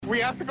We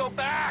have to go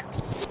back!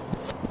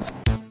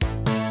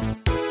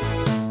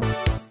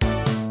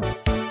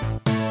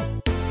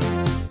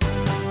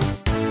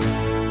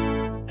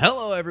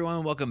 Hello,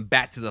 everyone. Welcome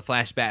back to the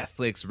Flashback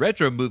Flicks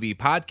Retro Movie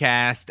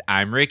Podcast.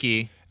 I'm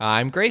Ricky.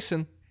 I'm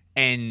Grayson.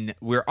 And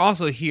we're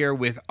also here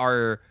with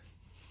our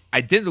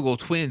identical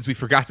twins we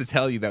forgot to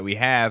tell you that we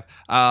have,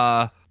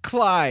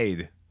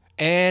 Clyde.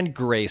 And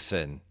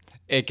Grayson.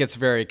 It gets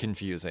very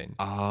confusing.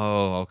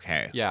 Oh,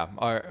 okay. Yeah,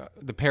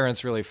 the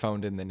parents really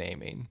phoned in the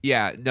naming.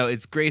 Yeah, no,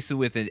 it's Grayson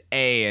with an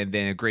A and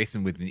then a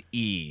Grayson with an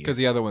E. Because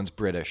the other one's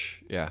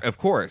British, yeah. Of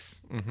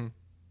course. Mm-hmm.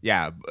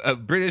 Yeah,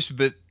 British,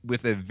 but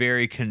with a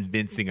very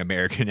convincing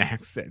American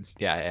accent.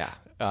 Yeah.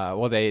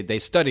 Well, they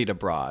studied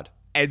abroad.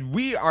 And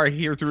we are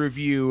here to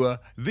review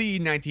the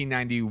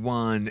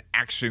 1991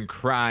 action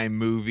crime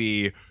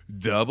movie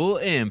Double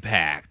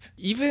Impact.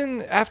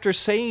 Even after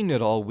saying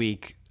it all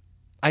week,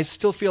 I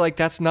still feel like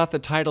that's not the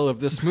title of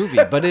this movie,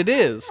 but it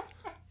is.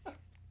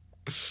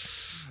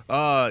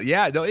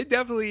 Yeah, no, it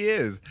definitely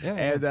is.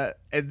 Yeah.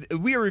 And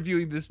we are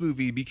reviewing this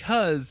movie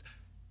because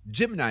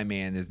Gemini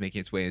Man is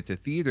making its way into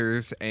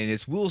theaters, and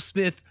it's Will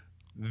Smith,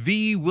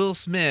 the Will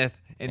Smith.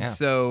 And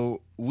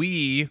so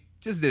we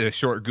just did a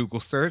short Google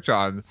search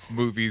on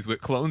movies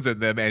with clones in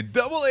them, and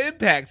Double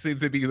Impact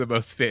seems to be the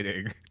most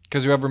fitting.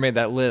 Because whoever made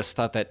that list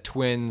thought that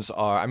twins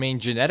are, I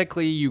mean,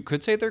 genetically, you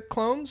could say they're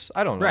clones.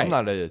 I don't know. Right. I'm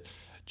not a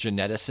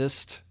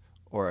geneticist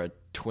or a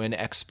twin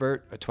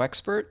expert. A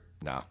twexpert?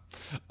 No.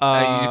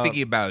 You're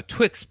thinking about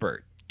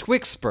Twixpert.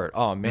 Twixpert.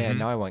 Oh, man,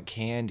 now I want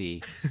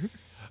candy.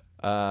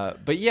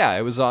 But yeah,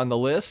 it was on the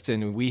list,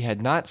 and we had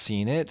not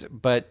seen it,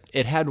 but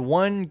it had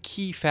one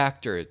key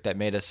factor that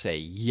made us say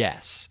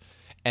yes,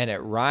 and it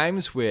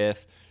rhymes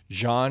with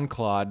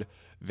Jean-Claude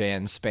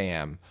Van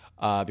Spam,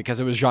 because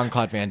it was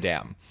Jean-Claude Van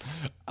Damme.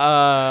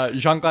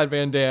 Jean-Claude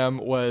Van Damme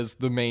was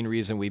the main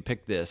reason we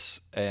picked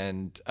this,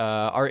 and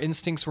our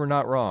instincts were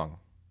not wrong.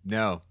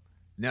 No,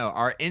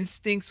 our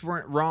instincts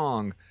weren't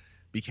wrong,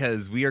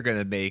 because we are going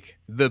to make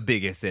the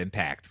biggest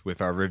impact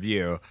with our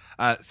review.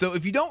 So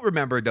if you don't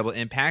remember Double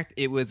Impact,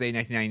 it was a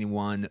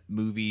 1991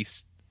 movie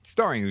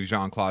starring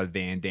Jean-Claude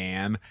Van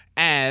Damme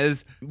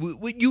as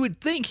you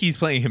would think he's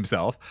playing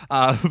himself.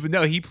 But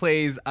no, he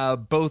plays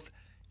both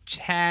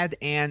Chad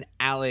and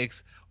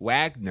Alex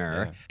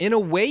Wagner. Yeah. In a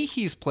way,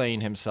 he's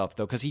playing himself,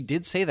 though, because he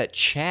did say that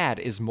Chad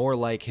is more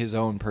like his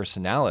own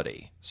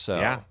personality. So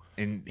yeah,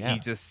 and he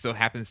just so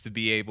happens to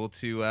be able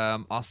to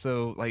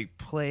also like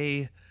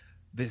play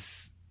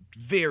this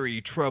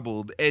very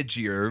troubled,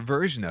 edgier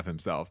version of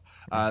himself.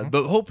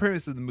 The whole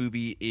premise of the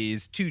movie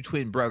is two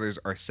twin brothers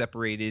are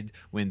separated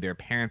when their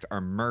parents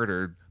are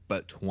murdered,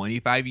 but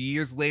 25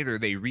 years later,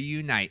 they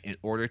reunite in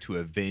order to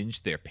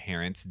avenge their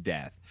parents'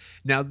 death.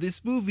 Now,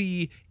 this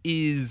movie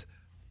is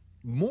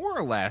more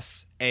or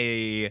less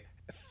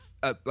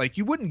like,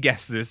 you wouldn't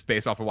guess this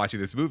based off of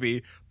watching this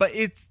movie, but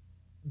it's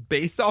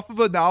based off of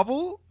a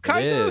novel,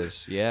 kind of. It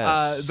is,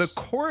 yes. The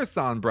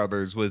Coruscant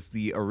Brothers was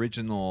the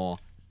original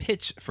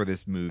pitch for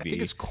this movie. I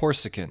think it's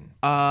Corsican.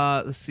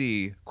 Let's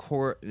see.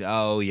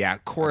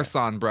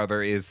 Coruscant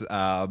Brother is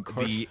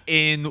the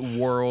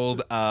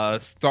in-world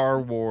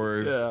Star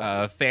Wars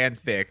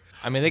fanfic.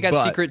 I mean, they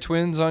got secret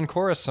twins on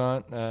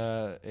Coruscant.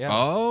 Yeah.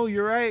 Oh,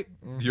 you're right.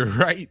 You're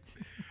right.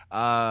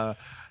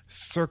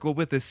 Circle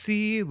with a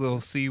C.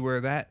 We'll see where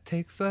that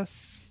takes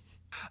us.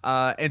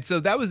 And so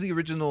that was the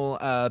original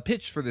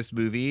pitch for this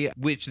movie,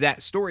 which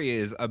that story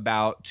is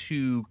about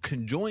two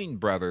conjoined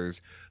brothers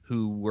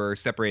who were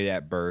separated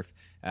at birth,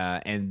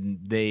 and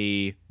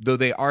though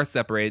they are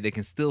separated, they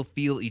can still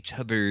feel each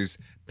other's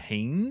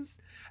pains.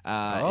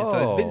 And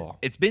so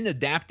it's been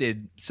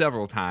adapted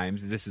several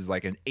times. This is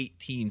like an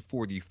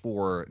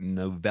 1844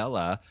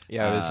 novella.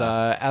 Yeah, it was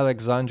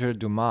Alexandre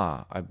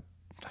Dumas.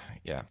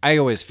 I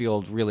always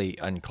feel really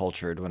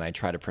uncultured when I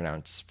try to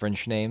pronounce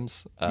French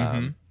names.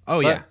 But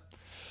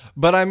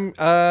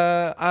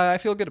I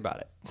feel good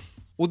about it.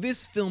 Well,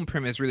 this film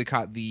premise really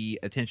caught the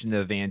attention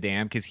of Van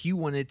Damme because he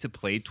wanted to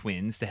play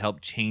twins to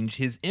help change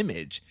his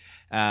image.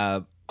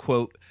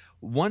 Quote,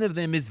 "One of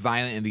them is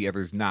violent and the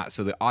other's not,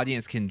 so the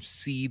audience can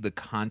see the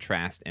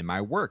contrast in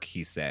my work,"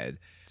 he said.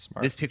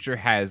 Smart. This picture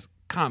has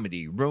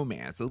comedy,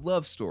 romance, a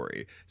love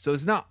story, so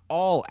it's not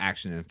all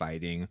action and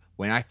fighting.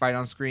 When I fight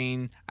on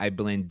screen, I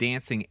blend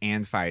dancing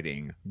and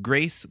fighting.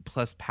 Grace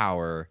plus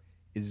power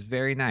is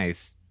very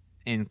nice,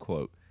 end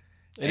quote.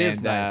 It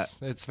is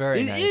nice. It's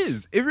very nice. It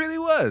is. It really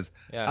was.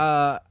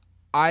 Yeah.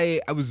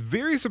 I was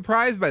very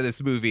surprised by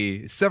this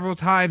movie. Several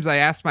times I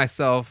asked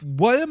myself,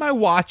 what am I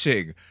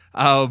watching?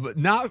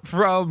 Not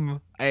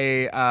from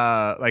a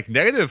like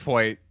negative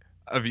point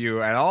of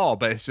view at all,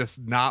 but it's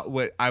just not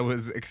what I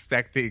was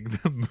expecting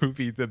the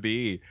movie to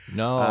be.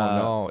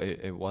 No,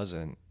 it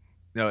wasn't.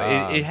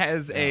 No, it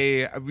has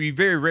we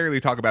very rarely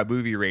talk about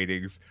movie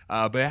ratings,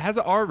 but it has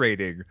an R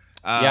rating.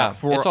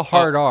 For it's a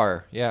hard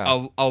R.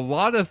 Yeah, a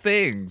lot of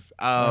things.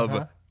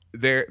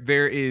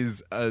 There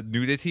is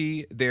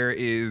nudity. There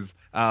is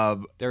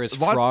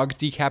frog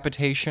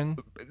decapitation.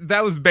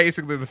 That was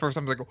basically the first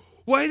time I was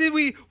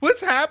like,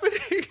 what's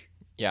happening?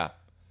 Yeah.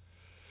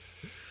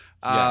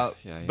 Yeah.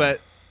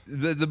 But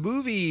the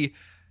movie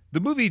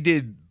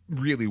did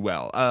really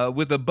well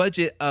with a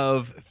budget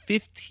of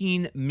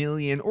 15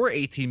 million or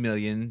 18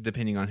 million,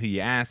 depending on who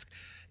you ask.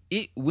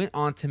 It went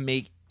on to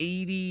make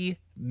 $80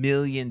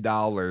 million,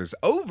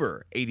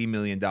 over $80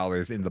 million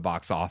in the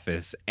box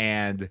office.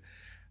 And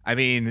I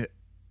mean,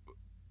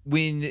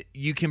 when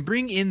you can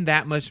bring in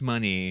that much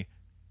money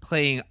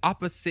playing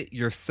opposite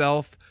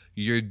yourself,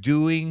 you're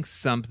doing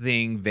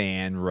something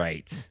Van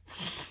right.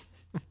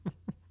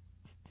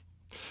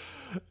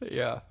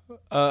 Yeah.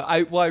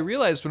 I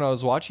realized when I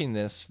was watching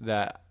this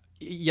that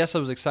yes, I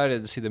was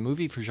excited to see the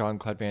movie for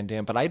Jean-Claude Van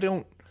Damme, but I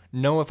don't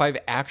know if I've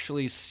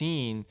actually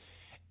seen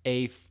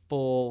a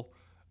full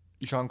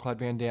Jean-Claude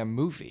Van Damme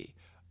movie.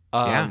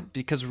 Yeah.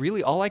 Because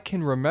really all I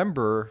can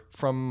remember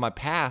from my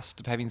past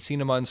of having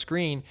seen him on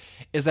screen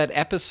is that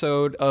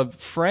episode of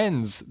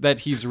Friends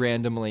that he's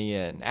randomly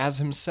in as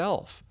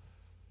himself.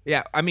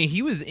 Yeah, I mean,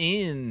 he was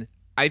in,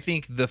 I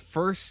think, the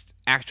first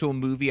actual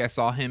movie I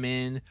saw him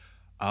in.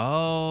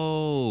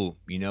 Oh,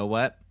 you know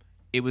what?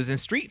 It was in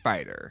Street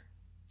Fighter.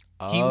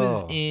 He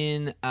was Oh,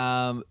 in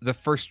the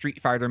first Street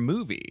Fighter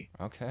movie.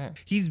 okay.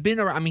 He's been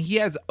around. I mean, he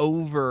has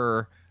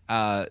over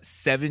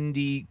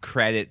 70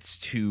 credits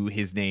to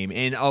his name,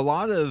 and a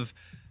lot of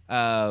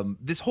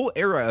this whole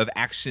era of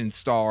action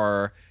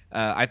star.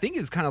 I think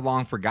is kind of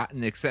long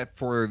forgotten, except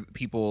for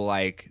people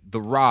like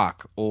The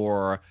Rock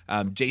or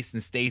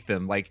Jason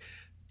Statham. Like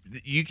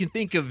you can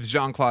think of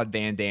Jean-Claude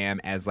Van Damme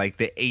as like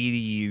the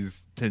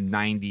 80s to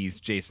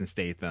 90s Jason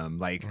Statham,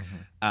 like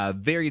a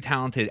very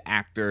talented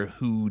actor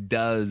who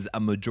does a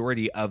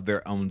majority of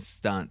their own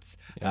stunts.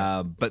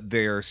 But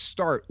their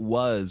start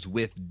was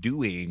with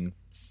doing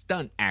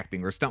stunt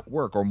acting or stunt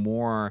work or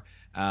more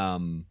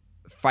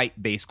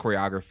fight-based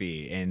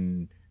choreography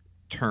and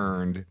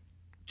turned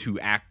to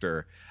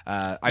actor.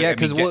 Yeah,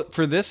 because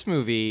for this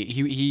movie,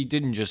 he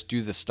didn't just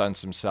do the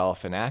stunts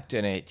himself and act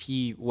in it.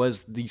 He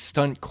was the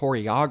stunt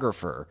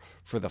choreographer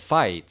for the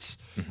fights,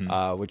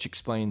 which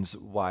explains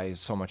why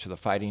so much of the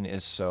fighting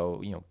is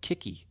so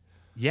kicky.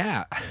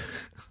 Yeah.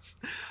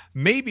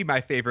 Maybe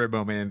my favorite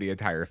moment in the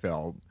entire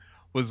film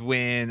was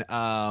when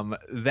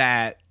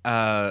the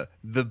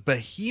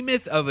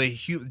behemoth of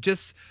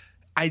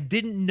I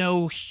didn't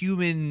know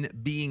human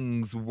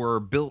beings were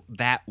built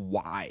that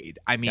wide.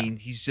 I mean,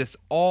 he's just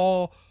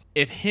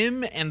if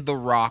him and The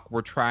Rock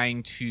were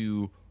trying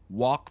to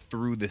walk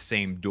through the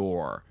same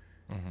door,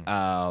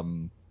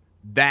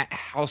 that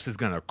house is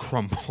going to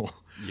crumble.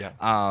 Yeah.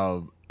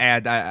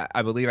 And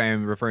I believe I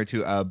am referring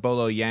to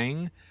Bolo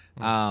Yang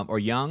or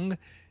Young,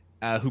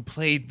 who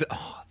played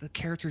the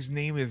character's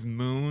name is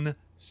Moon.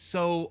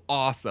 So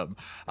awesome.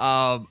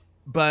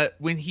 But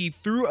when he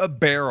threw a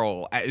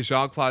barrel at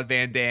Jean-Claude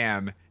Van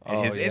Damme,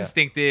 and his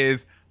instinct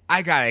is,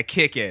 I gotta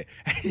kick it.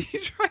 And he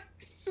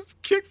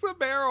just kicks the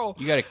barrel.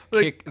 You got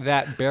to kick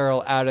that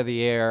barrel out of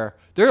the air.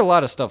 There are a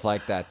lot of stuff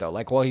like that, though.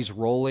 Like while he's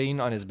rolling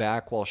on his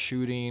back while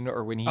shooting,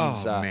 or when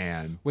he's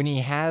when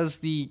he has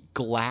the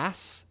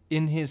glass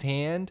in his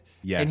hand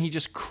and he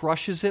just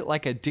crushes it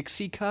like a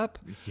Dixie cup.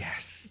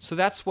 Yes. So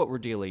that's what we're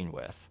dealing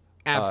with.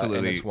 Absolutely.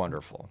 And it's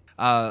wonderful.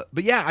 But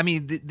yeah, I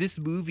mean, this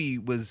movie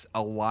was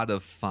a lot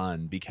of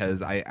fun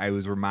because I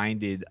was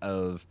reminded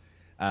of,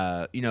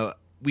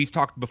 we've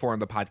talked before on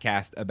the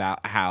podcast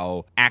about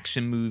how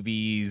action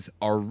movies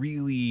are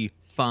really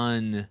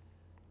fun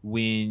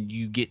when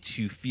you get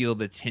to feel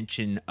the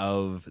tension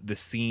of the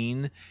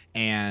scene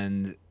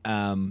and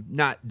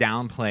not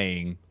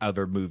downplaying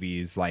other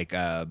movies like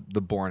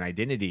The Bourne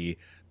Identity.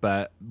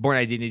 But Bourne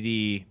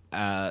Identity,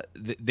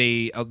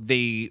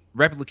 they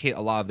replicate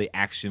a lot of the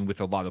action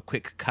with a lot of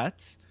quick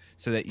cuts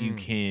so that you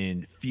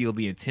can feel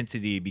the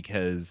intensity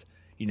because,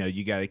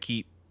 you got to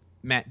keep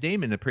Matt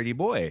Damon a pretty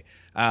boy.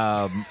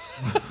 But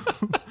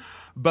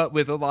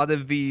with a lot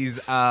of these,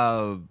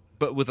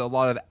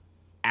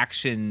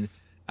 action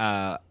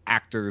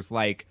actors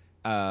like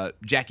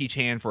Jackie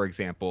Chan, for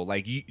example,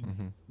 like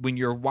when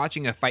you're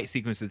watching a fight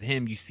sequence with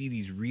him, you see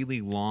these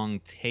really long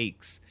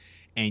takes.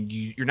 And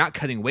you're not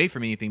cutting away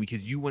from anything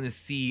because you want to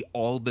see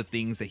all the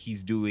things that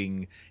he's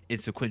doing in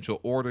sequential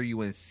order. You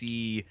want to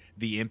see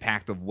the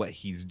impact of what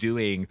he's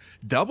doing,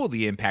 double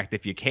the impact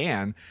if you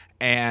can,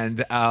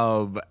 and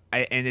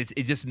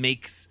it just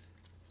makes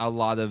a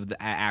lot of the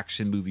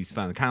action movies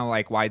fun. Kind of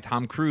like why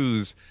Tom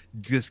Cruise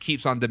just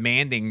keeps on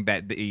demanding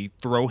that they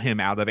throw him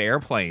out of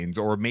airplanes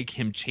or make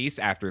him chase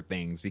after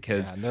things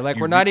because and they're like,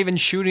 we're not even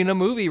shooting a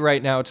movie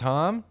right now,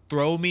 Tom.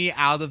 Throw me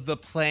out of the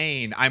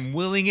plane. I'm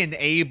willing and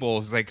able.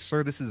 It's like,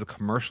 sir, this is a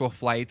commercial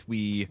flight.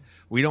 We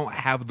don't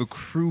have the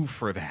crew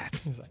for that.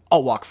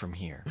 I'll walk from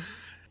here.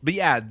 But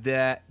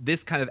yeah,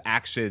 this kind of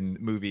action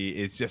movie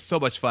is just so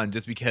much fun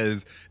just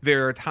because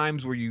there are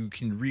times where you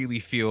can really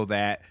feel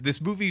that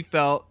this movie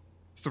felt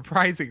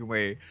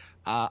surprisingly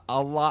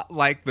a lot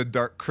like The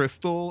Dark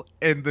Crystal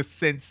in the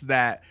sense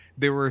that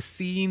there were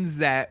scenes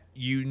that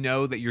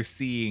that you're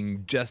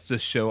seeing just to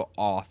show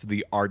off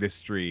the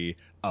artistry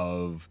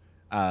of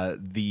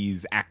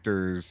these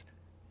actors'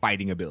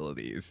 fighting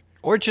abilities.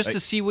 Or just to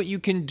see what you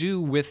can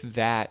do with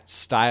that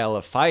style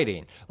of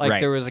fighting. Like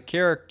there was a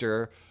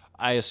character,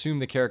 I assume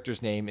the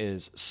character's name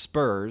is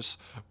Spurs,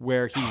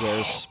 where he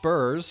wears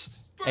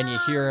spurs, and you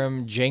hear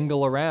him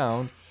jangle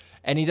around,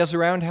 and he does a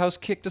roundhouse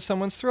kick to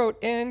someone's throat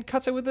and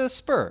cuts it with a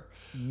spur.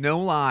 No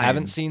lines.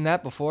 Haven't seen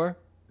that before.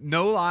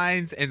 No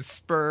lines, and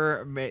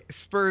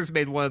Spurs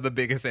made one of the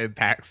biggest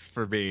impacts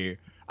for me.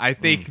 I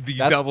think the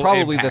That's double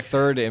probably impact. the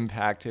third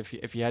impact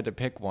if you had to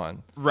pick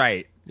one.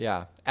 Right.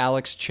 Yeah,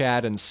 Alex,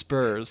 Chad, and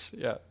Spurs.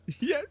 Yeah.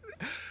 Yeah.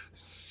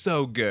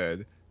 So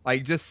good.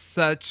 Like, just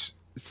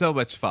so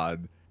much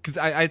fun. Because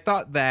I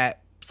thought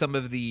that some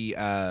of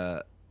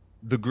the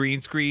green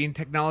screen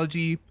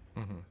technology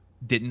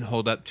didn't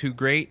hold up too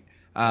great.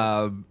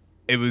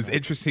 It was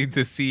interesting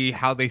to see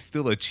how they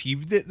still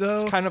achieved it,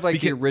 though. Kind of like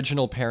the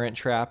original Parent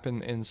Trap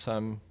in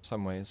some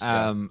ways.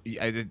 Yeah.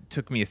 It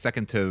took me a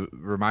second to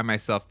remind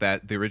myself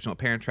that the original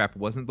Parent Trap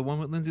wasn't the one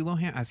with Lindsay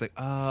Lohan. I was like,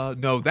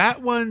 no,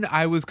 that one,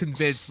 I was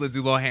convinced Lindsay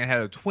Lohan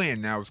had a twin,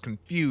 and I was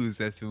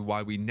confused as to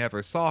why we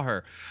never saw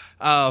her.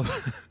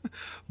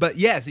 But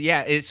yes,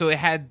 yeah, so it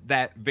had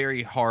that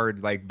very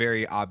hard, like,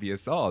 very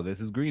obvious,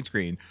 this is green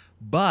screen.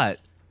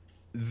 But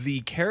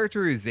the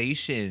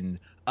characterization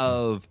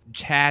of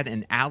Chad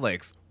and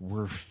Alex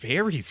were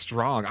very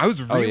strong. I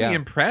was really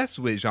impressed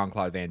with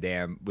Jean-Claude Van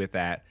Damme with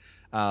that.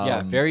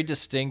 Very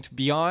distinct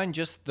beyond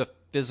just the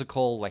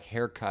physical, like,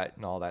 haircut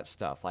and all that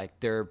stuff. Like,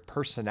 their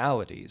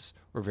personalities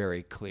were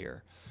very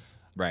clear.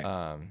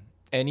 Right.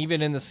 And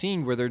even in the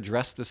scene where they're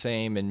dressed the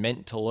same and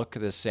meant to look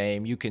the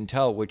same, you can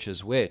tell which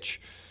is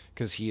which,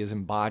 because he is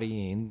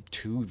embodying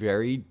two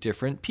very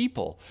different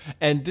people.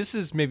 And this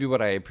is maybe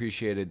what I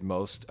appreciated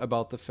most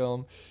about the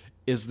film,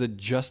 is the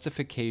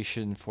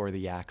justification for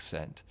the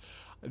accent.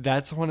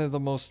 That's one of the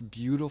most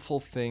beautiful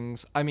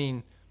things. I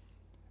mean,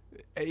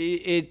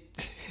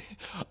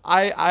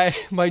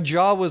 my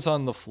jaw was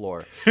on the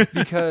floor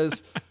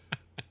because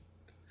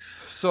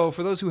so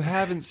for those who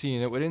haven't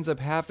seen it, what ends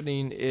up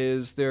happening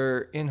is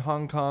they're in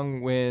Hong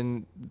Kong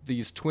when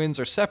these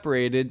twins are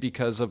separated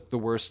because of the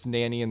worst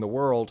nanny in the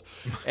world.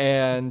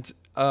 And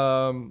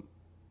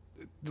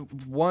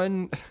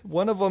one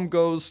of them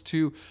goes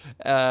to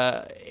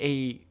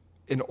an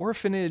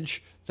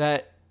orphanage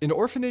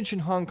in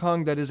Hong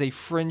Kong that is a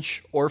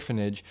French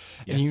orphanage.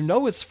 Yes. And you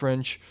know it's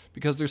French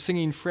because they're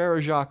singing Frère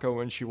Jacques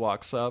when she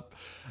walks up.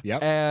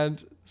 Yep.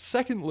 And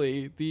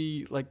secondly,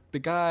 the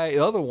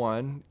other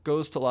one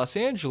goes to Los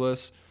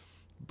Angeles,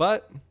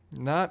 but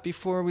not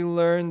before we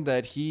learn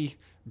that he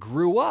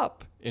grew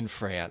up in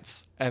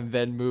France and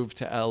then moved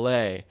to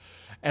LA.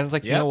 And it's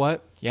like, You know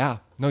what? Yeah.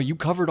 No, you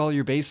covered all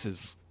your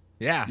bases.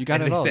 Yeah. You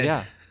got it all.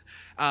 Said,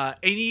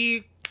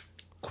 any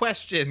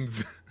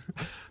questions?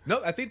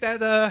 No, I think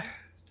that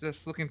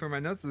just looking through my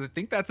notes, I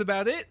think that's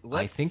about it.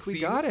 I think we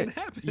got it.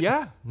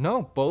 Yeah,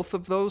 no, both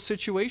of those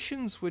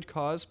situations would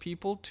cause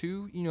people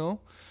to,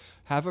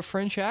 have a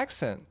French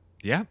accent.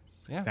 Yeah.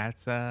 Yeah.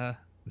 That's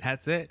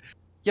it.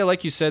 Yeah,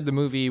 like you said, the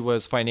movie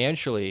was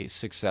financially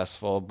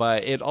successful,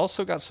 but it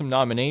also got some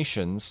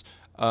nominations.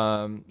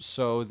 So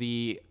for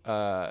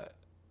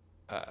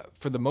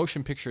the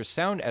Motion Picture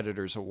Sound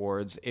Editors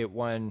Awards, it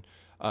won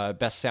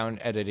Best Sound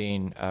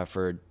Editing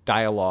for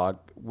Dialogue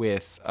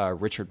with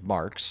Richard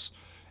Marx.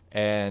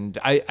 And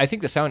I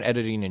think the sound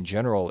editing in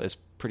general is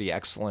pretty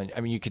excellent.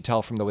 I mean, you could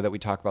tell from the way that we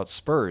talk about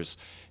Spurs,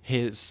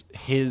 his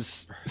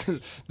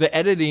the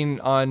editing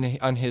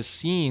on his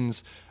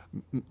scenes,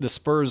 the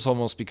Spurs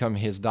almost become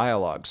his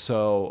dialogue.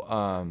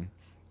 So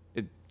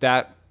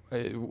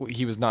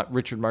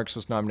Richard Marx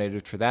was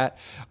nominated for that.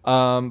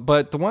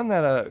 But the one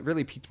that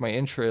really piqued my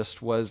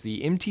interest was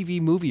the MTV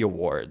Movie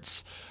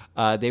Awards.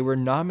 They were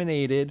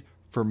nominated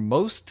for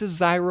Most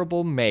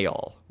Desirable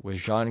Male with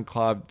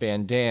Jean-Claude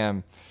Van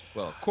Damme.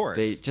 Well, of course.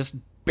 They just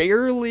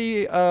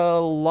barely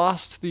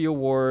lost the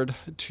award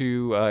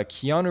to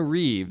Keanu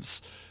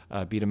Reeves.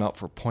 Beat him out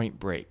for Point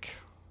Break.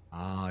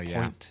 Oh,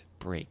 yeah. Point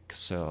Break.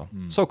 So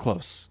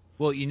close.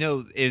 Well,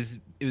 it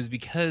was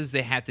because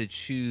they had to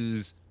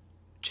choose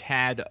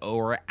Chad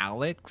or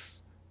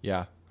Alex.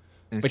 Yeah.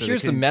 But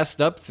here's the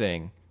messed up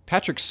thing.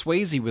 Patrick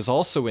Swayze was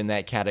also in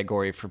that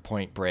category for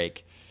Point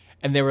Break.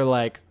 And they were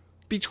like,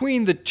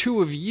 between the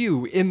two of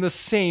you in the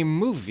same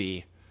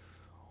movie,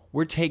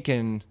 we're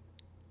taking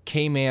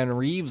K-Man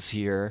Reeves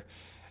here,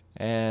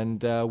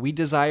 and we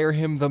desire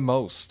him the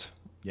most.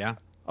 Yeah.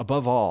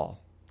 Above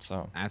all.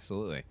 So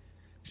absolutely.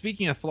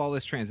 Speaking of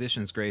flawless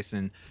transitions,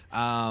 Grayson,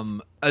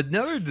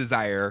 another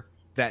desire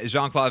that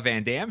Jean-Claude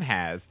Van Damme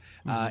has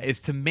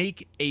is to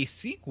make a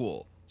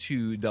sequel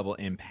to Double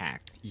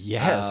Impact.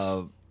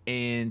 Yes.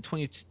 In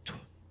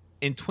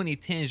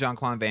 2010,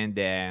 Jean-Claude Van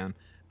Damme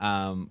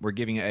were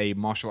giving a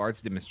martial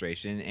arts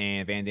demonstration,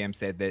 and Van Damme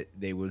said that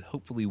they would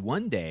hopefully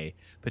one day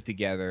put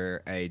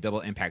together a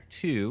Double Impact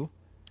 2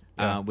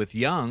 with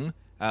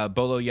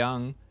Bolo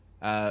Young,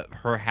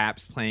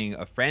 perhaps playing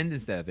a friend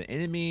instead of an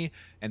enemy.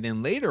 And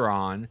then later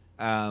on,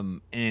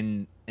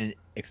 in an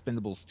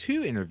Expendables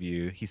 2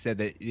 interview, he said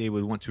that they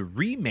would want to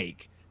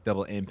remake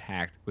Double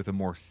Impact with a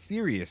more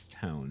serious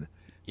tone.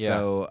 Yeah.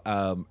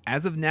 So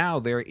as of now,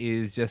 there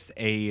is just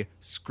a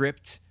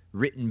script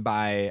written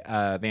by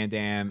Van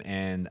Damme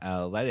and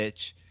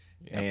Letich,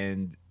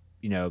 and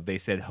they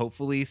said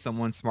hopefully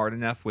someone smart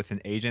enough with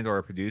an agent or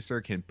a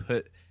producer can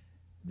put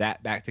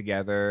that back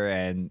together,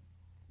 and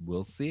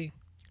we'll see.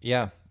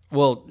 Yeah.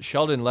 Well,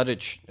 Sheldon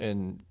Lettich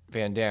and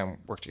Van Damme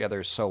worked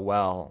together so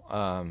well.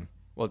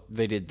 Well,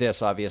 they did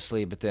this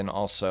obviously, but then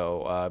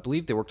also I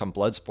believe they worked on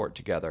Bloodsport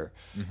together,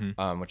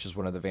 which is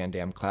one of the Van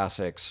Damme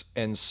classics.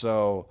 And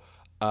so,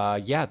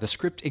 yeah, the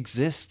script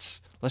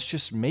exists. Let's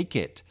just make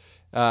it.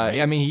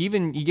 I mean,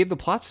 he gave the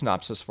plot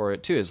synopsis for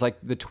it too. It's like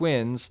the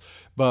twins,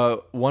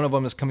 but one of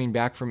them is coming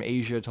back from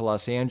Asia to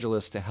Los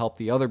Angeles to help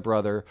the other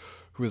brother,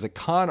 who is a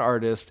con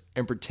artist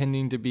and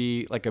pretending to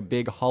be like a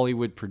big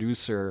Hollywood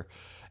producer,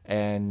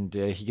 and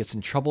he gets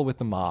in trouble with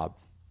the mob.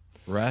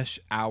 Rush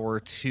Hour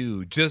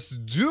 2.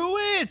 Just do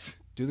it!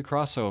 Do the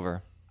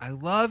crossover. I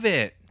love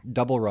it.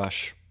 Double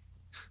Rush.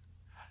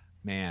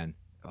 Man.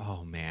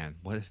 Oh, man.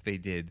 What if they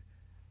did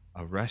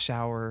a Rush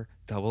Hour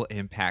Double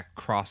Impact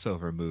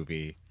crossover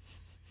movie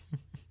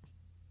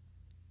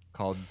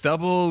called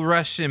Double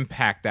Rush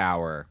Impact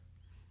Hour?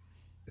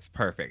 It's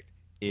perfect.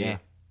 It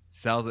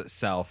sells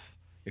itself,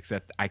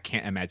 except I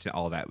can't imagine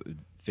all that would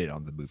fit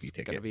on the movie ticket.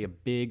 It's got to be a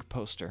big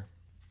poster.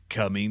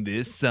 Coming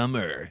this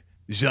summer,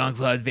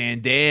 Jean-Claude Van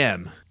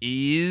Damme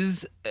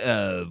is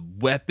a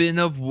weapon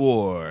of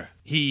war.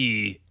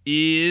 He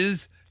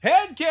is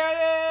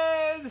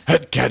Headcanon!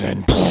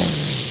 Headcanon!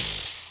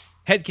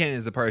 Headcanon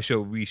is a part of the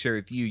show where we share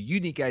with you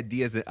unique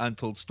ideas and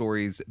untold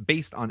stories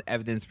based on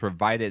evidence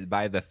provided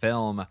by the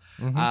film.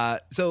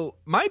 So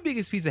my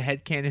biggest piece of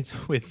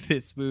headcanon with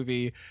this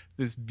movie,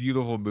 this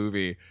beautiful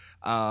movie,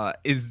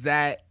 is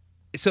that...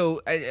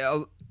 So...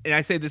 and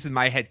I say this in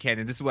my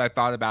headcanon, this is what I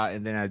thought about,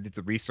 and then I did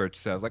the research,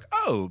 so I was like,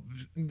 oh,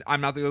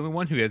 I'm not the only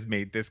one who has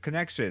made this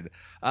connection.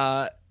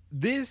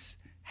 This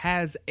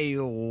has a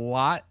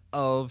lot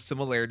of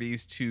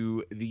similarities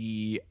to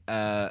the,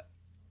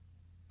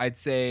 I'd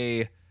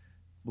say,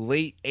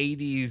 late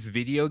 80s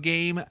video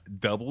game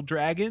Double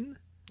Dragon.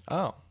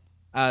 Oh.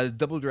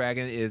 Double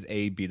Dragon is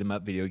a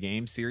beat-em-up video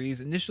game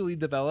series initially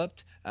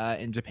developed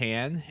in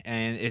Japan,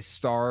 and it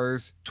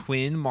stars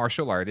twin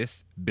martial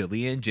artists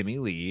Billy and Jimmy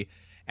Lee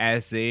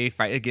as they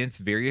fight against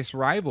various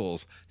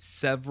rivals.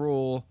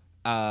 Several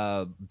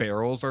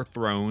barrels are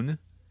thrown,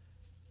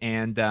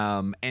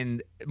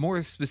 and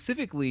more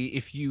specifically,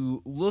 if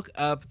you look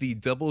up the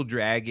Double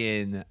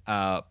Dragon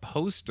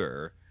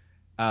poster,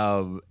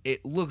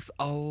 it looks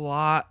a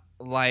lot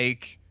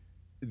like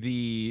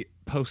the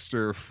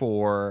poster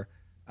for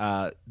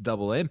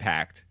Double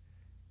Impact,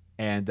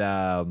 and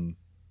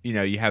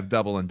you have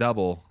Double and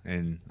Double,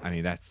 and I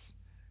mean that's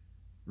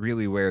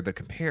really where the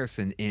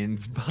comparison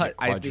ends. But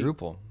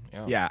quadruple.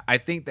 I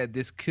think that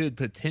this could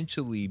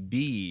potentially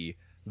be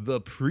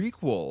the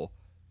prequel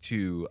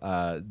to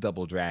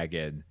Double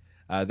Dragon,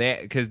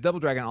 because Double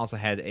Dragon also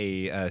had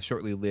a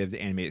shortly lived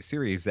animated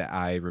series that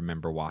I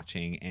remember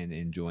watching and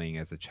enjoying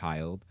as a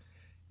child,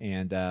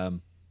 and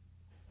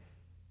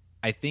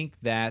I think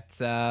that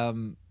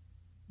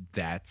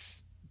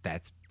that's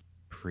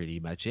pretty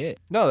much it.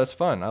 No, that's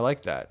fun. I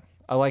like that.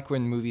 I like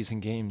when movies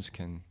and games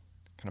can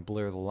kind of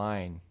blur the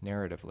line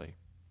narratively.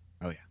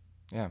 Oh, yeah.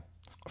 Yeah.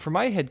 For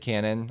my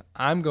headcanon,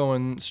 I'm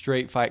going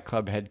straight Fight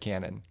Club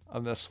headcanon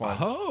on this one.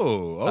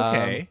 Oh,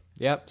 okay.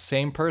 Yep,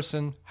 same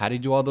person. How do you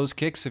do all those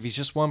kicks if he's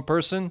just one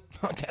person?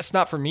 That's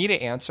not for me to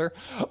answer.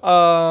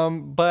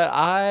 But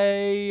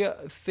I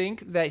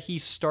think that he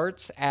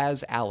starts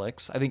as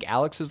Alex. I think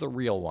Alex is the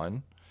real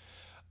one.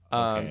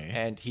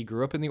 And he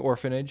grew up in the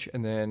orphanage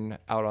and then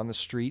out on the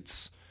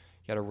streets.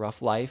 He had a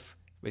rough life,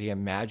 but he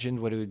imagined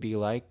what it would be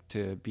like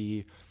to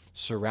be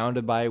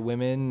surrounded by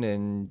women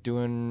and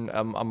doing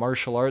a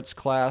martial arts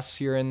class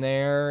here and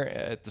there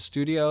at the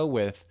studio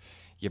with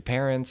your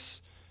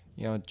parents,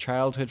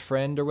 childhood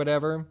friend or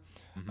whatever,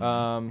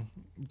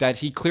 that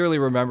he clearly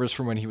remembers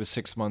from when he was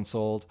 6 months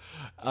old.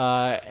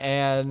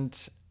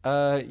 And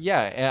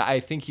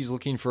I think he's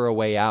looking for a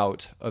way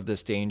out of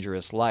this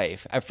dangerous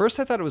life. At first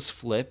I thought it was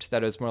flipped,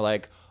 that it was more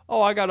like,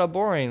 oh, I got a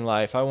boring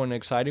life, I want an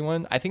exciting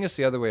one. I think it's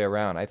the other way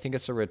around. I think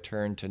it's a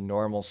return to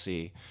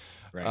normalcy.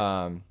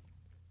 Right.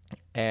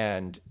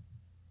 And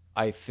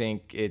I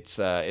think it's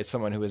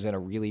someone who is in a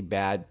really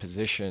bad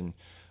position,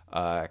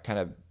 kind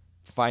of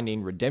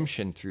finding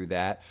redemption through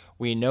that.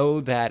 We know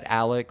that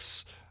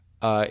Alex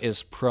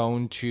is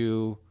prone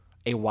to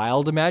a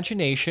wild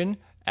imagination,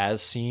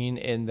 as seen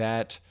in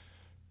that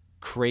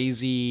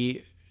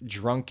crazy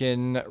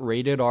drunken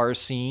rated R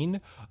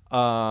scene,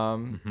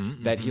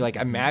 that he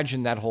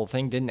imagined that whole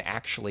thing didn't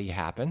actually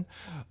happen.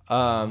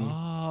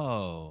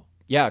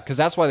 Yeah, because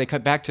that's why they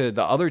cut back to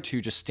the other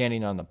two just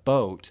standing on the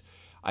boat.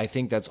 I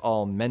think that's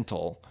all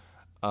mental,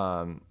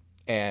 and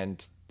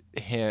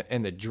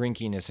the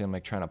drinking is him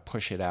trying to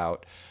push it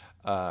out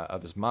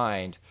of his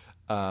mind.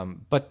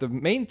 But the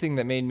main thing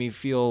that made me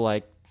feel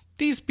like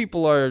these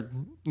people are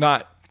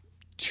not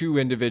two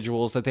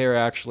individuals, that they are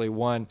actually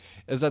one,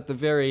 is at the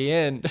very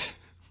end,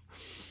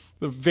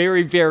 the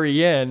very,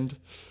 very end,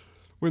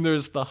 when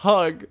there's the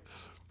hug,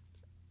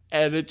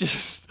 and it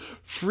just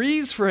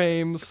freeze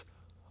frames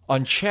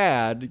on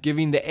Chad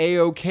giving the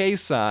A-OK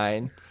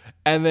sign,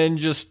 and then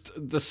just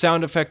the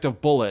sound effect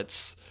of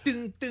bullets,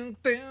 Dun, dun,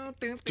 dun,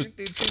 dun, dun,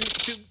 dun,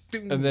 dun,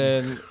 dun. and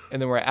then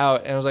we're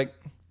out. And I was like,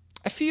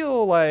 I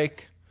feel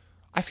like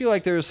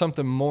there is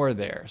something more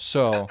there.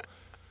 So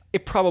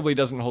it probably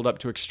doesn't hold up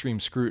to extreme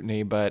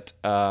scrutiny, but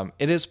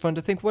it is fun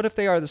to think, what if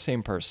they are the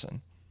same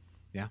person?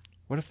 Yeah.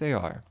 What if they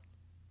are?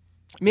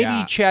 Maybe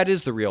Yeah. Chad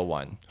is the real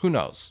one. Who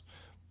knows?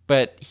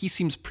 But he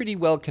seems pretty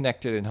well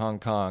connected in Hong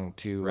Kong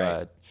to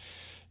Right.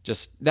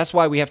 that's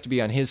why we have to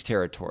be on his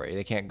territory.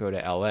 They can't go to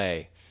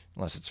LA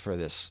unless it's for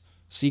this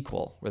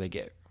sequel where they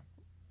get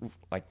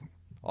like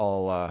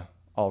all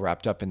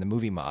wrapped up in the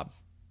movie mob.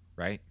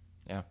 Right.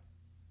 Yeah.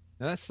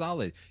 No, that's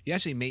solid. You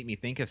actually made me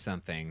think of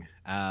something.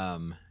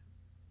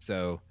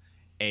 So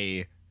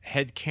a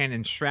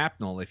headcanon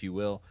shrapnel, if you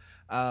will.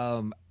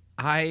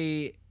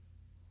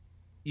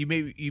 You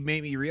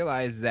made me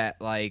realize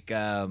that like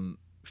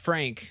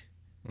Frank,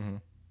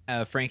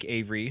 Frank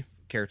Avery,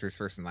 character's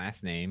first and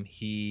last name.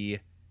 He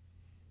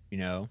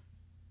is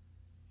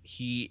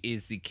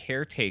the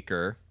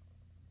caretaker,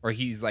 or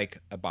he's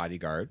like a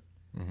bodyguard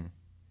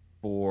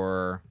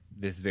for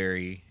this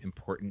very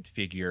important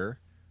figure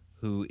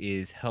who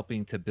is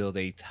helping to build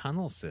a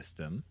tunnel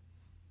system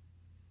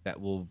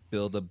that will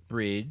build a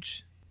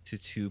bridge to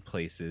two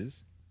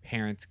places.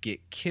 Parents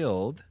get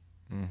killed.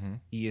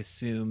 He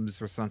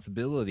assumes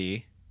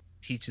responsibility,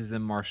 teaches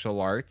them martial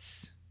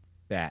arts.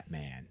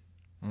 Batman.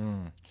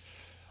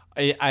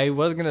 I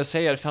was going to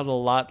say it felt a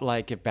lot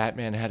like if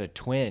Batman had a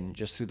twin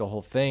just through the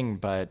whole thing,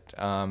 but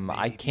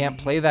I can't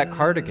play that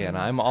card again.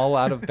 I'm all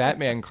out of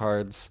Batman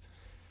cards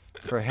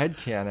for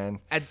headcanon.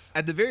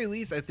 At the very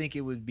least, I think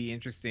it would be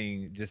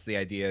interesting, just the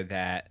idea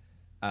that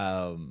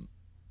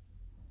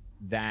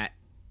that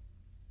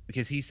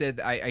because he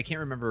said I can't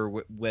remember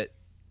what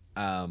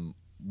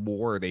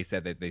war they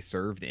said that they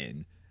served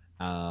in.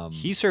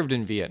 He served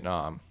in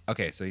Vietnam.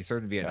 Okay, so he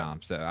served in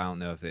Vietnam, so I don't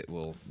know if it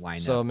will line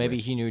up. So maybe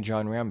he knew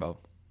John Rambo.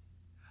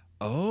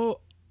 Oh,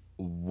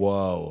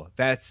 whoa.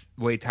 That's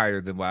way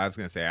tighter than what I was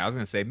going to say. I was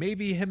going to say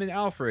maybe him and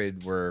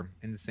Alfred were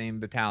in the same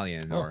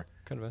battalion.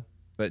 Could have been.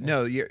 But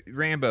no,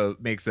 Rambo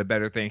makes a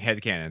better thing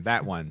headcanon.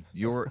 That one.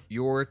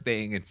 Your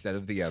thing instead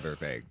of the other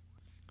thing.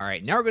 All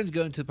right, now we're going to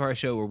go into the part of the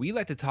show where we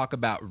like to talk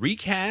about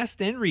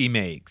recast and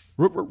remakes.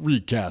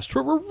 Recast.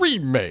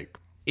 Remake.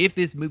 If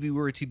this movie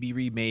were to be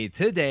remade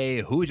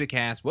today, who would you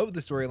cast? What would the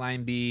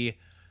storyline be?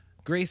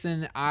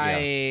 Grayson,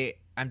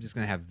 I'm just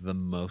going to have the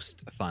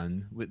most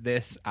fun with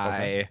this.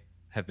 Okay. I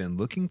have been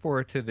looking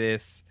forward to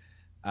this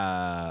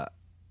for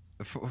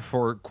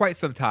quite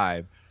some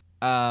time.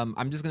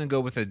 I'm just going to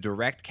go with a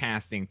direct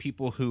casting,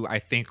 people who I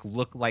think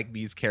look like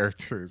these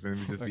characters, and it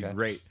would just be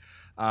great.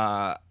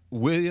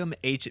 William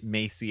H.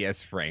 Macy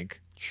as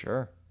Frank.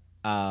 Sure.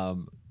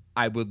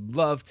 I would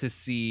love to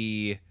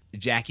see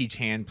Jackie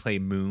Chan play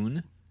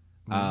Moon.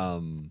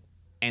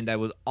 And I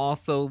would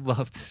also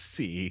love to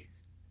see,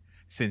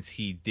 since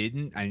he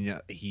didn't, I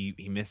know he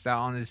missed out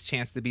on his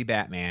chance to be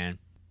Batman,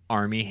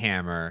 Armie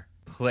Hammer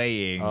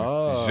playing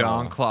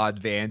Jean-Claude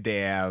Van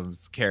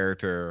Damme's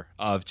character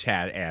of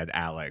Chad and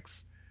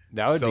Alex.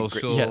 That would be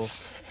great.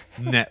 Yes.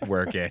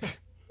 Network it.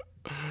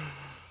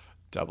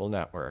 Double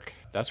network.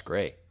 That's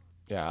great.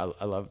 Yeah,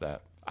 I love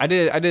that. I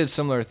did a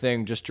similar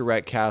thing, just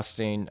direct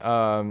casting.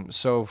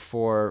 So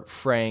for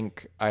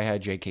Frank, I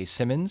had J.K.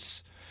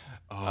 Simmons.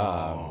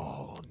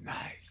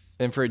 Nice.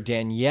 And for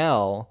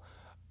Danielle,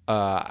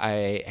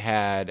 I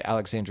had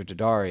Alexandra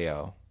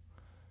Daddario.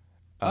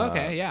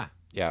 Okay, yeah.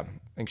 Yeah,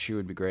 I think she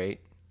would be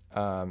great.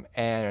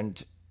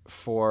 And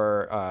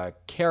for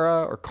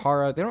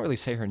Kara, they don't really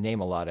say her name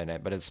a lot in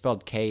it, but it's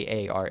spelled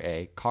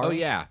Kara. Kara? Oh,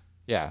 yeah.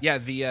 Yeah.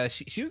 Yeah,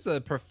 she was a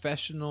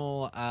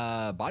professional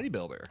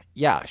bodybuilder.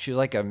 Yeah, she was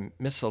like a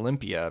Miss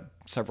Olympia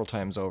several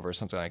times over,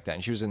 something like that.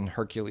 And she was in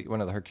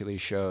one of the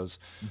Hercules shows.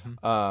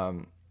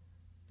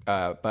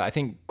 But I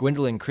think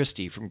Gwendolyn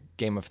Christie from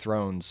Game of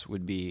Thrones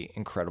would be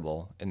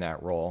incredible in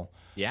that role.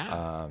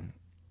 Yeah.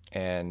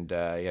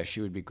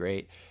 She would be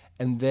great.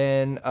 And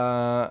then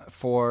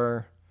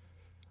for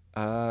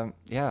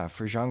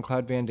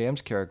Jean-Claude Van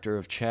Damme's character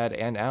of Chad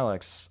and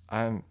Alex,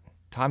 I'm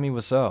Tommy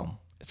Wiseau.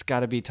 It's got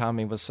to be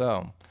Tommy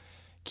Wiseau.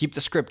 Keep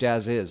the script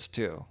as is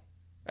too,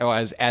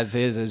 as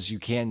is as you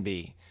can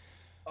be.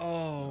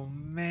 Oh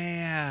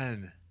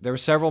man, there were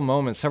several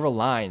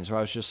lines where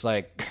I was just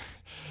like,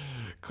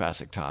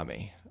 classic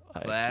Tommy.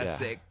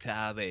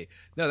 Tommy.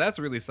 No, that's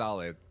really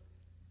solid.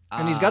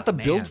 And he's got the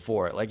build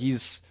for it. Like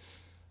it's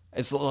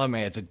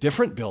a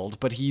different build,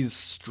 but he's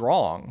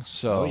strong.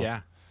 So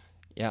yeah.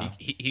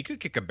 He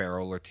could kick a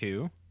barrel or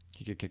two.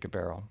 He could kick a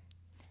barrel.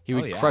 He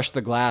would crush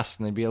the glass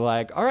and they'd be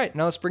like, all right,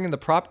 now let's bring in the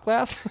prop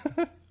glass.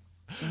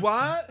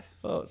 What?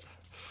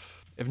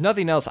 If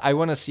nothing else, I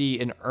want to see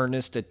an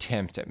earnest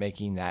attempt at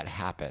making that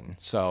happen.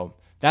 So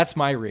that's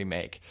my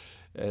remake,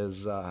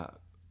 is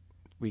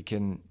we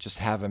can just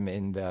have him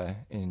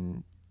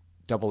in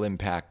Double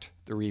Impact,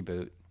 the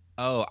reboot.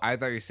 Oh, I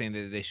thought you were saying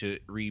that they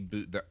should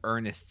reboot the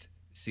Ernest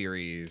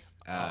series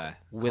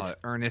with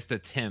Ernest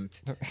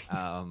Attempt.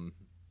 And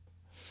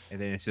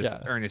then it's just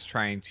Ernest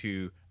trying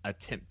to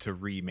attempt to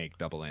remake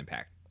Double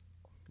Impact.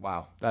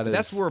 Wow, that is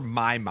That's where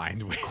my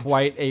mind went.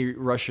 quite a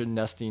Russian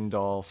nesting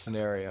doll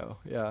scenario.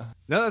 Yeah.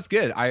 No, that's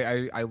good.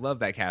 I love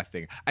that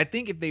casting. I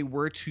think if they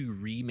were to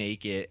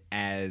remake it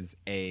as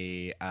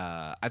I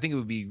think it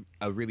would be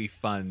a really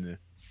fun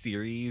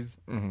series,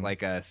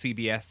 like a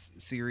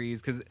CBS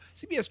series, because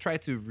CBS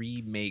tried to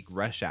remake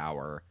Rush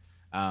Hour.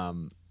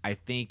 I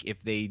think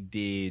if they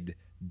did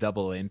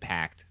Double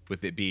Impact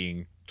with it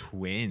being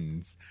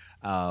twins,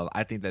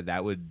 I think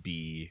that would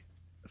be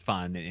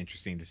fun and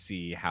interesting to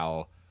see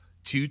how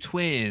two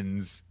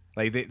twins,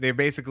 like they're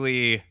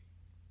basically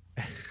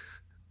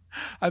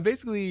I'm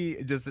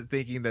basically just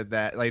thinking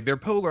that like they're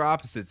polar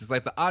opposites. It's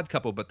like the Odd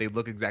Couple, but they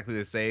look exactly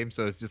the same.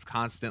 So it's just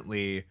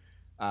constantly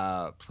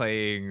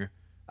playing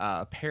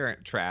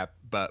Parent Trap,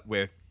 but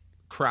with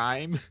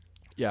crime.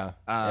 Yeah.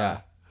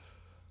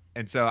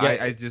 And so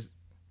I just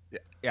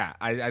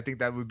I think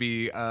that would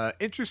be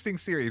interesting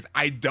series.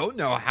 I don't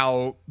know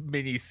how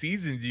many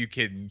seasons you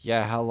can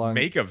how long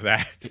make of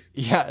that.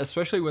 Yeah,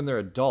 especially when they're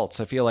adults.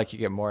 I feel like you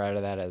get more out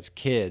of that as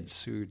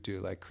kids who do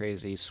like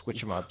crazy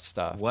switch 'em up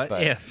stuff. What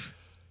if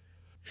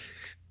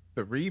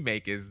the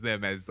remake is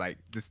them as like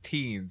just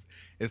teens?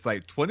 It's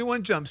like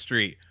 21 Jump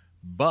Street,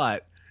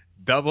 but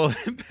Double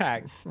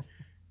Impact.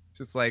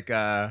 Just like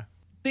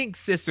think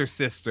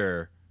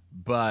Sister,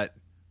 but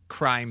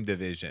Crime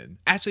Division.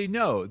 Actually,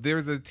 no. There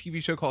was a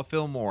TV show called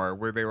Fillmore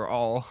where they were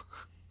all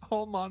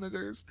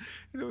monitors,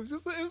 and it was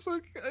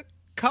like a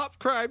cop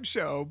crime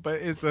show,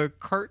 but it's a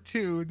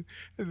cartoon,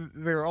 and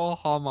they're all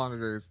hall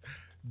monitors.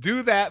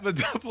 Do that, but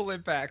Double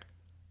Impact.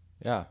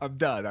 Yeah, I'm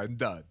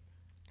done.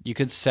 You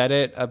could set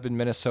it up in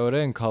Minnesota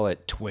and call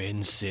it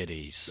Twin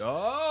Cities.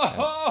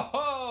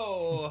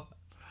 Oh,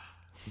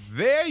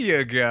 there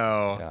you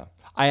go. Yeah.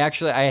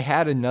 I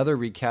had another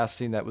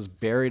recasting that was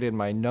buried in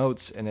my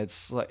notes, and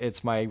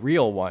it's my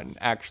real one.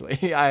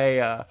 Actually,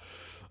 I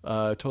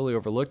totally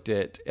overlooked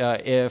it.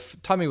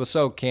 If Tommy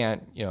Wiseau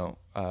can't,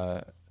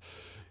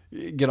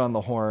 get on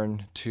the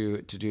horn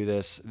to do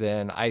this,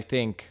 then I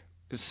think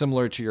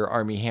similar to your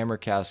Armie Hammer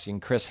casting,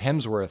 Chris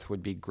Hemsworth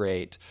would be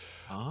great.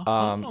 But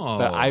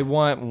I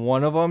want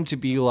one of them to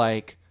be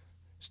like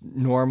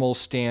normal,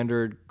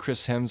 standard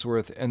Chris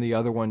Hemsworth, and the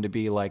other one to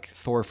be like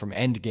Thor from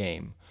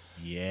Endgame.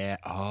 Yeah.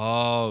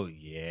 Oh,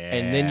 yeah.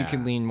 And then you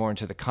can lean more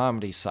into the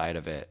comedy side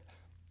of it,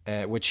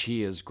 which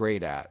he is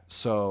great at.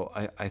 So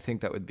I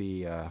think that would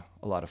be a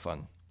lot of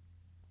fun.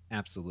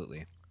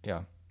 Absolutely.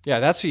 Yeah.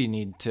 Yeah, that's what you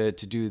need to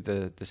do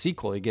the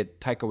sequel. You get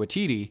Taika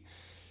Waititi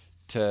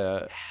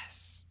to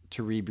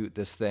reboot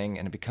this thing,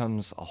 and it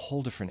becomes a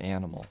whole different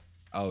animal.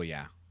 Oh,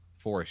 yeah.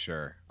 For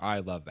sure. I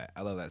love that.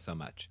 I love that so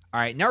much. All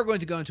right, now we're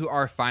going to go into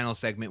our final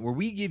segment where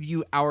we give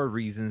you our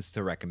reasons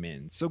to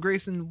recommend. So,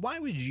 Grayson, why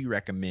would you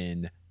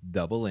recommend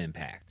Double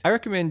Impact? I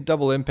recommend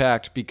Double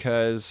Impact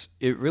because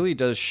it really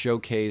does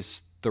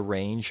showcase the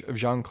range of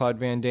Jean-Claude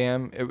Van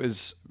Damme. It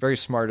was very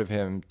smart of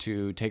him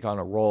to take on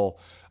a role,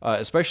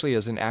 especially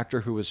as an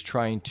actor who was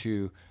trying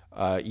to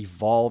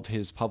evolve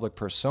his public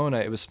persona.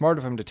 It was smart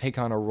of him to take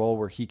on a role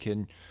where he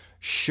can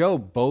show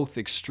both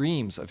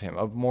extremes of him,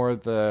 of more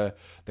the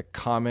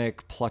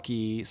comic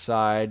plucky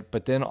side,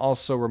 but then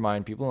also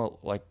remind people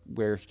like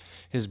where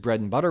his bread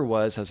and butter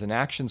was as an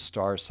action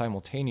star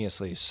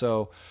simultaneously.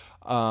 So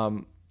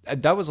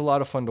that was a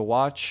lot of fun to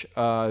watch.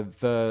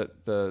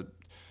 The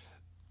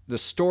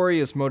story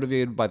is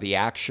motivated by the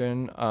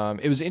action.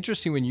 It was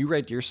interesting when you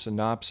read your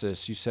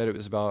synopsis, you said it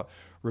was about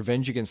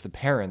revenge against the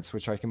parents,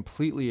 which I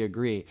completely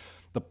agree.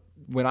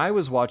 When I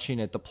was watching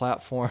it, the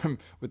platform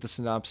with the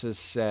synopsis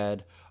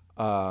said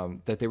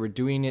that they were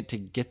doing it to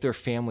get their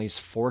family's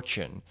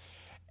fortune.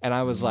 And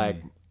I was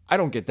like, I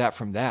don't get that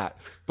from that.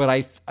 But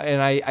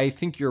I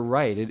think you're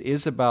right. It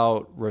is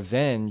about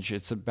revenge.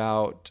 It's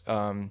about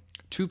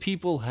two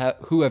people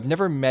who have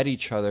never met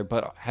each other,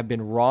 but have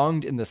been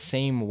wronged in the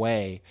same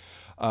way,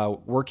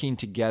 working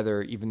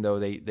together, even though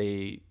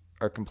they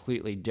are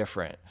completely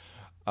different.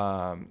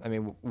 I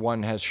mean,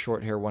 one has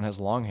short hair, one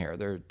has long hair.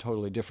 They're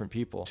totally different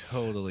people.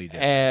 Totally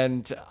different.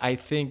 And I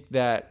think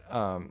that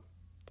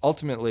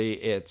ultimately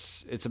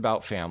it's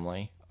about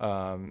family.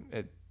 Family.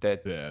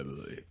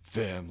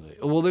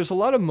 Well, there's a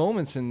lot of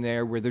moments in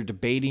there where they're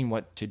debating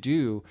what to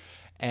do,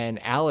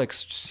 and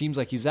Alex seems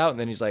like he's out, and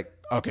then he's like,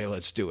 "Okay,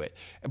 let's do it."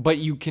 But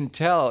you can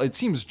tell it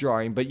seems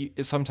jarring, but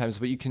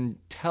you can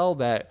tell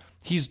that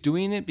he's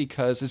doing it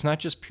because it's not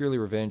just purely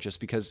revenge, just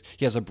because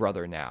he has a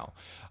brother now.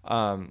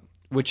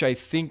 Which I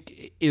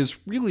think is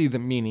really the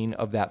meaning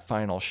of that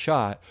final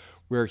shot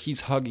where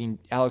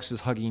Alex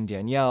is hugging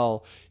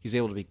Danielle. He's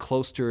able to be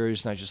close to her.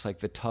 He's not just like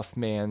the tough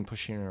man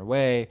pushing her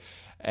away.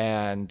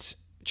 And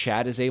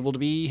Chad is able to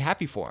be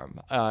happy for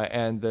him.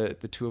 And the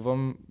two of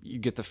them, you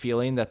get the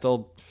feeling that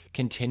they'll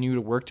continue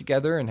to work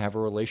together and have a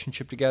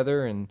relationship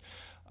together. And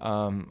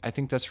I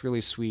think that's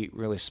really sweet,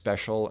 really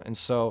special. And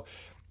so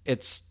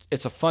it's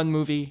a fun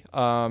movie.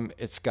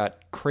 It's got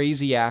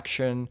crazy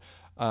action.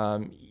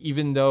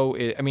 Even though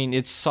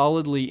it's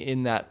solidly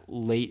in that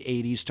late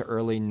 80s to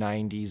early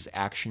 90s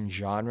action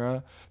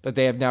genre that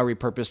they have now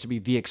repurposed to be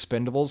the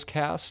Expendables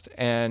cast,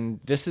 and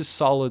this is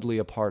solidly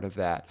a part of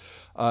that.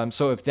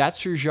 So if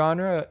that's your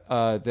genre,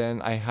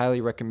 then I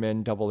highly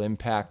recommend Double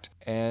Impact.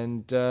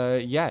 And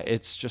yeah,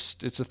 it's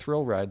a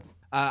thrill ride.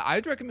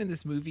 I'd recommend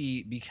this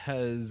movie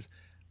because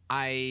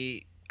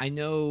I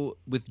know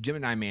with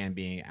Gemini Man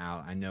being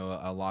out, I know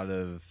a lot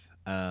of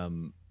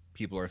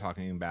people are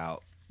talking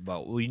about,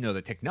 well, we know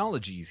the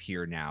technology's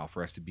here now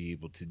for us to be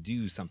able to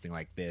do something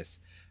like this,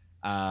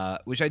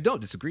 which I don't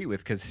disagree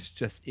with because it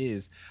just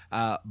is.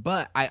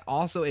 But I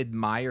also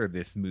admire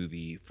this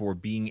movie for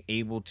being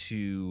able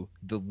to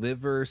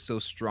deliver so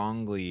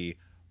strongly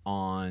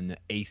on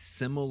a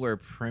similar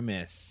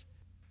premise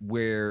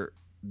where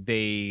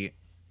they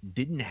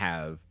didn't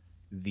have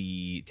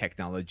the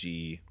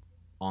technology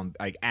on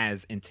like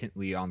as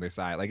intently on their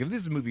side. Like if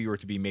this movie were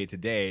to be made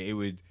today, it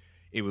would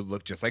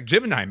look just like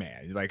Gemini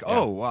Man. Like,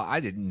 oh, well, I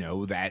didn't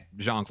know that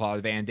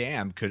Jean-Claude Van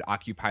Damme could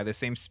occupy the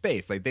same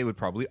space. Like they would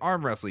probably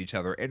arm wrestle each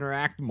other,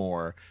 interact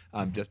more,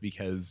 just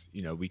because,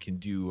 you know, we can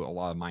do a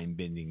lot of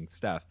mind-bending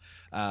stuff.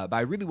 But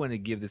I really want to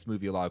give this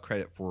movie a lot of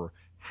credit for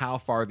how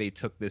far they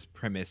took this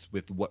premise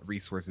with what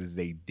resources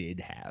they did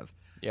have.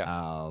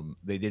 Yeah.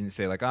 They didn't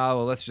say like, oh,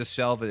 well, let's just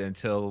shelve it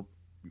until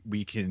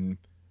we can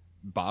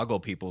boggle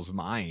people's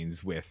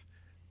minds with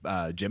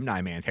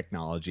Gemini Man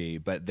technology,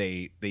 but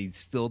they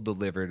still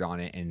delivered on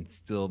it and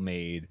still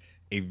made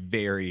a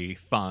very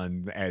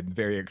fun and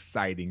very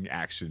exciting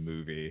action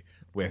movie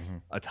with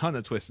a ton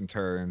of twists and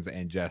turns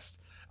and just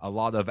a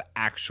lot of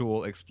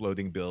actual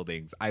exploding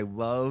buildings. I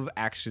love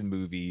action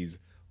movies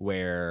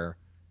where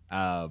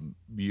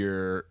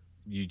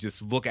you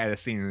just look at a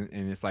scene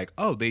and it's like,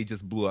 oh, they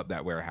just blew up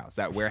that warehouse.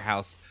 That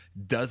warehouse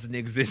doesn't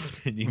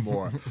exist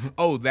anymore.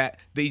 Oh, that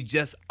they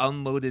just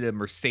unloaded a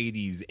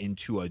Mercedes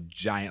into a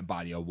giant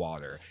body of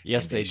water.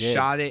 Yes, and they did.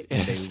 Shot it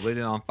and they lit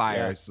it on fire.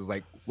 Yeah. It's just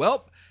like,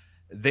 well,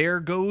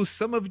 there goes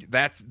some of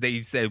that's.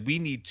 They said we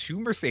need 2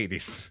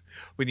 Mercedes.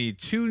 We need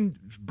 2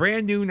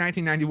 brand new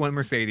 1991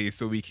 Mercedes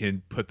so we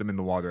can put them in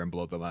the water and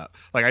blow them up.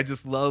 Like I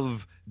just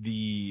love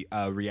the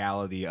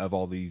reality of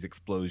all these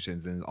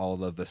explosions and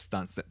all of the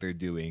stunts that they're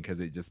doing because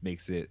it just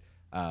makes it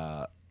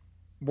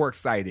more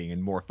exciting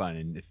and more fun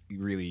and it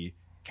really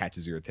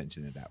catches your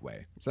attention in that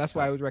way. So that's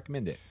why I would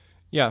recommend it.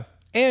 Yeah.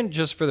 And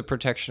just for the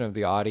protection of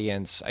the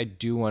audience, I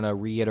do want to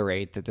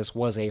reiterate that this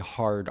was a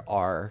hard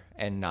R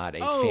and not a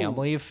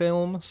family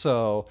film.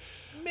 So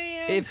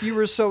Man, if you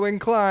were so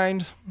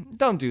inclined,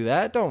 don't do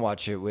that. Don't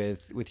watch it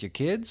with your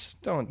kids.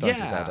 Don't do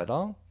that at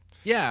all.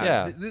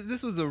 Yeah.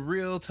 This was a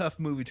real tough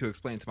movie to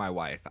explain to my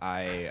wife.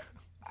 I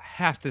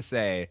have to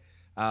say.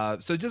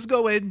 So just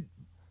go in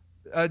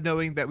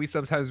knowing that we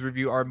sometimes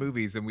review our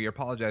movies and we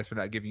apologize for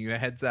not giving you a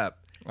heads up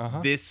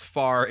this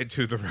far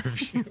into the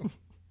review.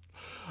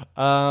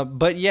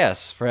 But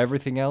yes, for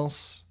everything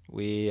else,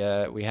 we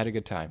had a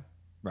good time.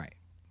 Right.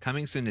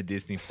 Coming soon to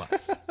Disney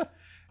Plus.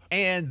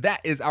 And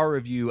that is our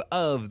review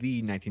of the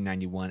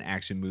 1991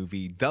 action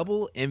movie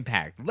Double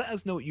Impact. Let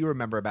us know what you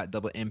remember about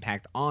Double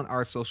Impact on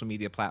our social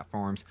media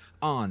platforms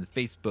on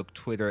Facebook,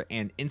 Twitter,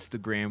 and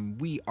Instagram.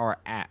 We are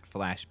at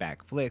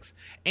Flashback Flicks,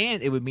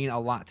 and it would mean a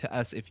lot to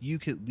us if you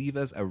could leave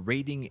us a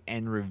rating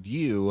and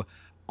review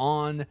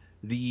on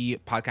the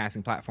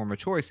podcasting platform of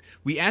choice.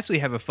 We actually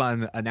have a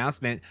fun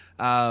announcement.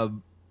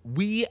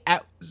 We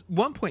at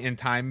one point in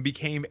time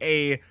became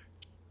a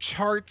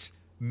chart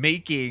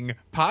making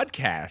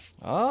podcast.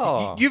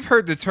 Oh, You've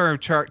heard the term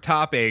chart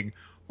topping.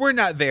 We're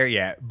not there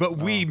yet, but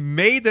we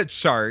made the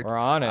chart. We're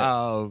on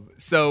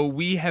it. So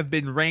we have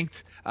been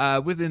ranked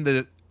within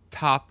the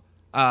top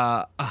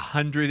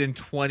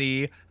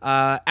 120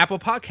 Apple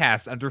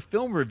Podcasts under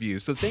film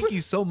reviews. So thank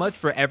you so much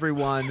for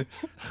everyone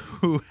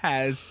who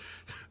has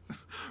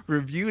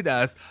reviewed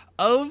us.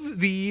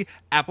 Of the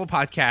Apple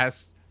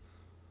Podcasts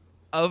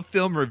of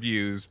film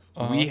reviews,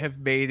 we have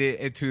made it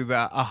into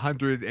the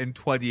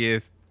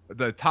 120th,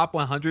 the top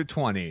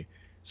 120.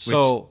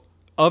 So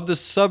of the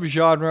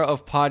subgenre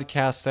of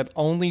podcasts that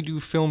only do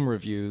film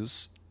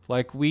reviews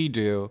like we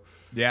do,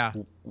 yeah,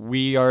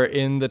 we are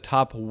in the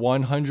top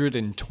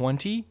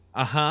 120.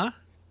 Are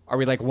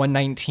we like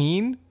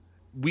 119?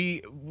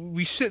 We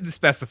shouldn't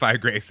specify,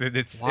 Grayson.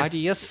 Why do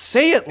you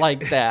say it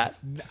like that?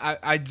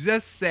 I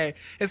just say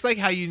it's like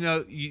how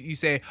you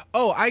say,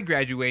 oh, I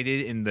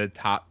graduated in the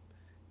top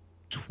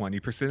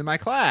 20% of my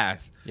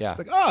class. Yeah, it's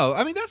like, oh,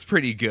 I mean that's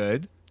pretty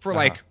good for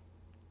like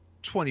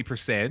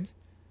 20%.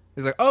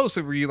 It's like, oh,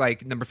 so were you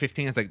like number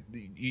 15? It's like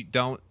you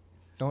don't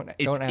ask.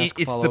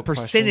 It's follow-up the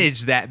percentage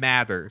questions. that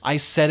matters. I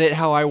said it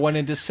how I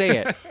wanted to say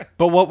it.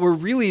 But what we're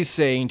really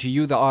saying to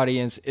you, the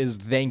audience, is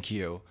thank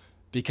you.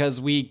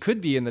 Because we could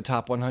be in the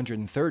top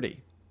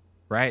 130.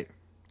 Right.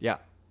 Yeah.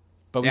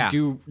 But we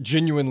do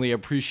genuinely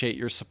appreciate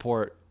your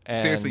support. And,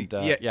 seriously,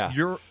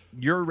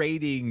 your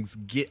ratings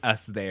get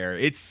us there.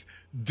 It's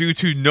due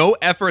to no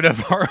effort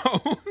of our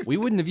own. We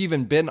wouldn't have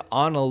even been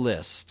on a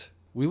list.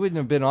 We wouldn't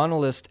have been on a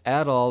list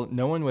at all.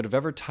 No one would have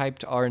ever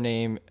typed our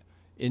name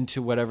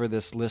into whatever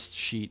this list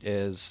sheet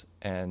is.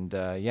 And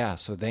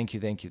so thank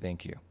you.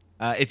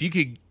 If you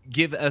could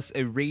give us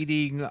a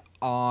rating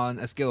on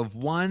a scale of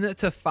 1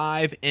 to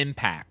 5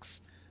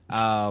 impacts,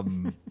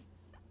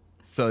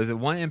 So is it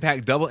one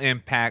impact, double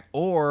impact,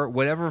 or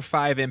whatever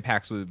 5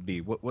 impacts would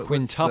be? What's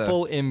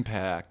Quintuple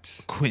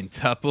impact.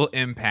 Quintuple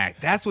impact.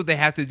 That's what they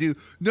have to do.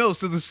 No,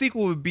 so the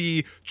sequel would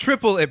be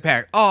triple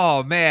impact.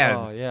 Oh man.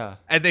 Oh yeah.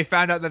 And they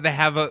found out that they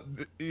have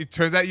it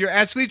turns out you're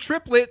actually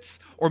triplets,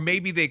 or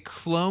maybe they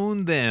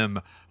cloned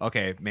them.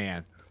 Okay,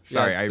 man.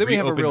 Sorry, yeah, I then we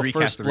have a real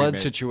recast First the Blood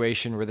remake.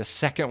 situation where the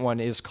second one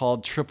is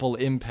called Triple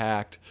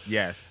Impact.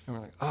 Yes. And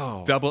we're like,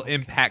 oh. Double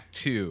Impact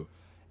 2.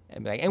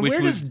 And which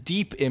where was- does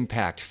Deep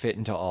Impact fit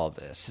into all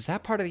this? Is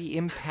that part of the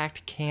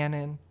Impact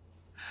canon?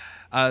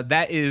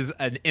 That is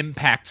an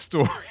impact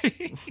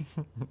story.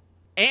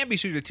 And be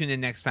sure to tune in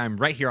next time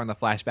right here on the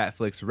Flashback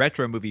Flicks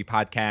Retro Movie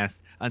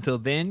Podcast. Until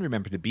then,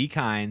 remember to be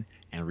kind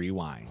and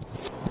rewind.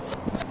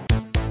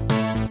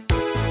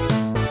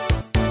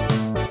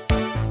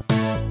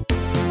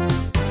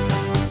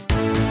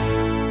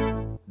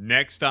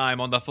 Next time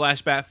on the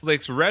Flashback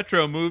Flicks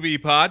Retro Movie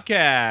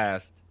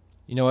Podcast.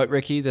 You know what,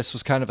 Ricky? This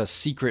was kind of a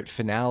secret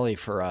finale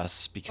for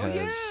us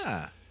because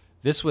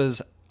this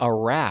was a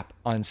wrap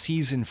on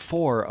season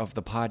 4 of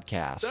the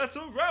podcast. That's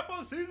a wrap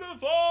on season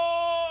 4!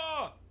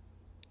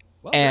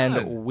 Well and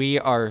done. we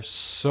are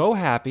so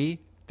happy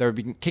that we'll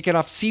be kicking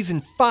off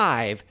season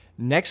 5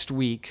 next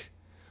week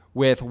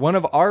with one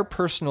of our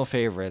personal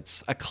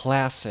favorites, a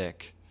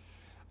classic.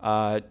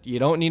 You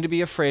don't need to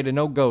be afraid of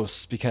no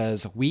ghosts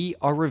because we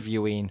are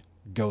reviewing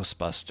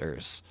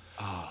Ghostbusters.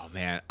 Oh,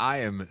 man, I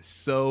am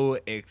so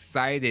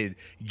excited.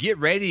 Get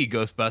ready,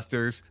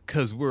 Ghostbusters,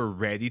 because we're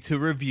ready to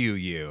review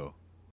you.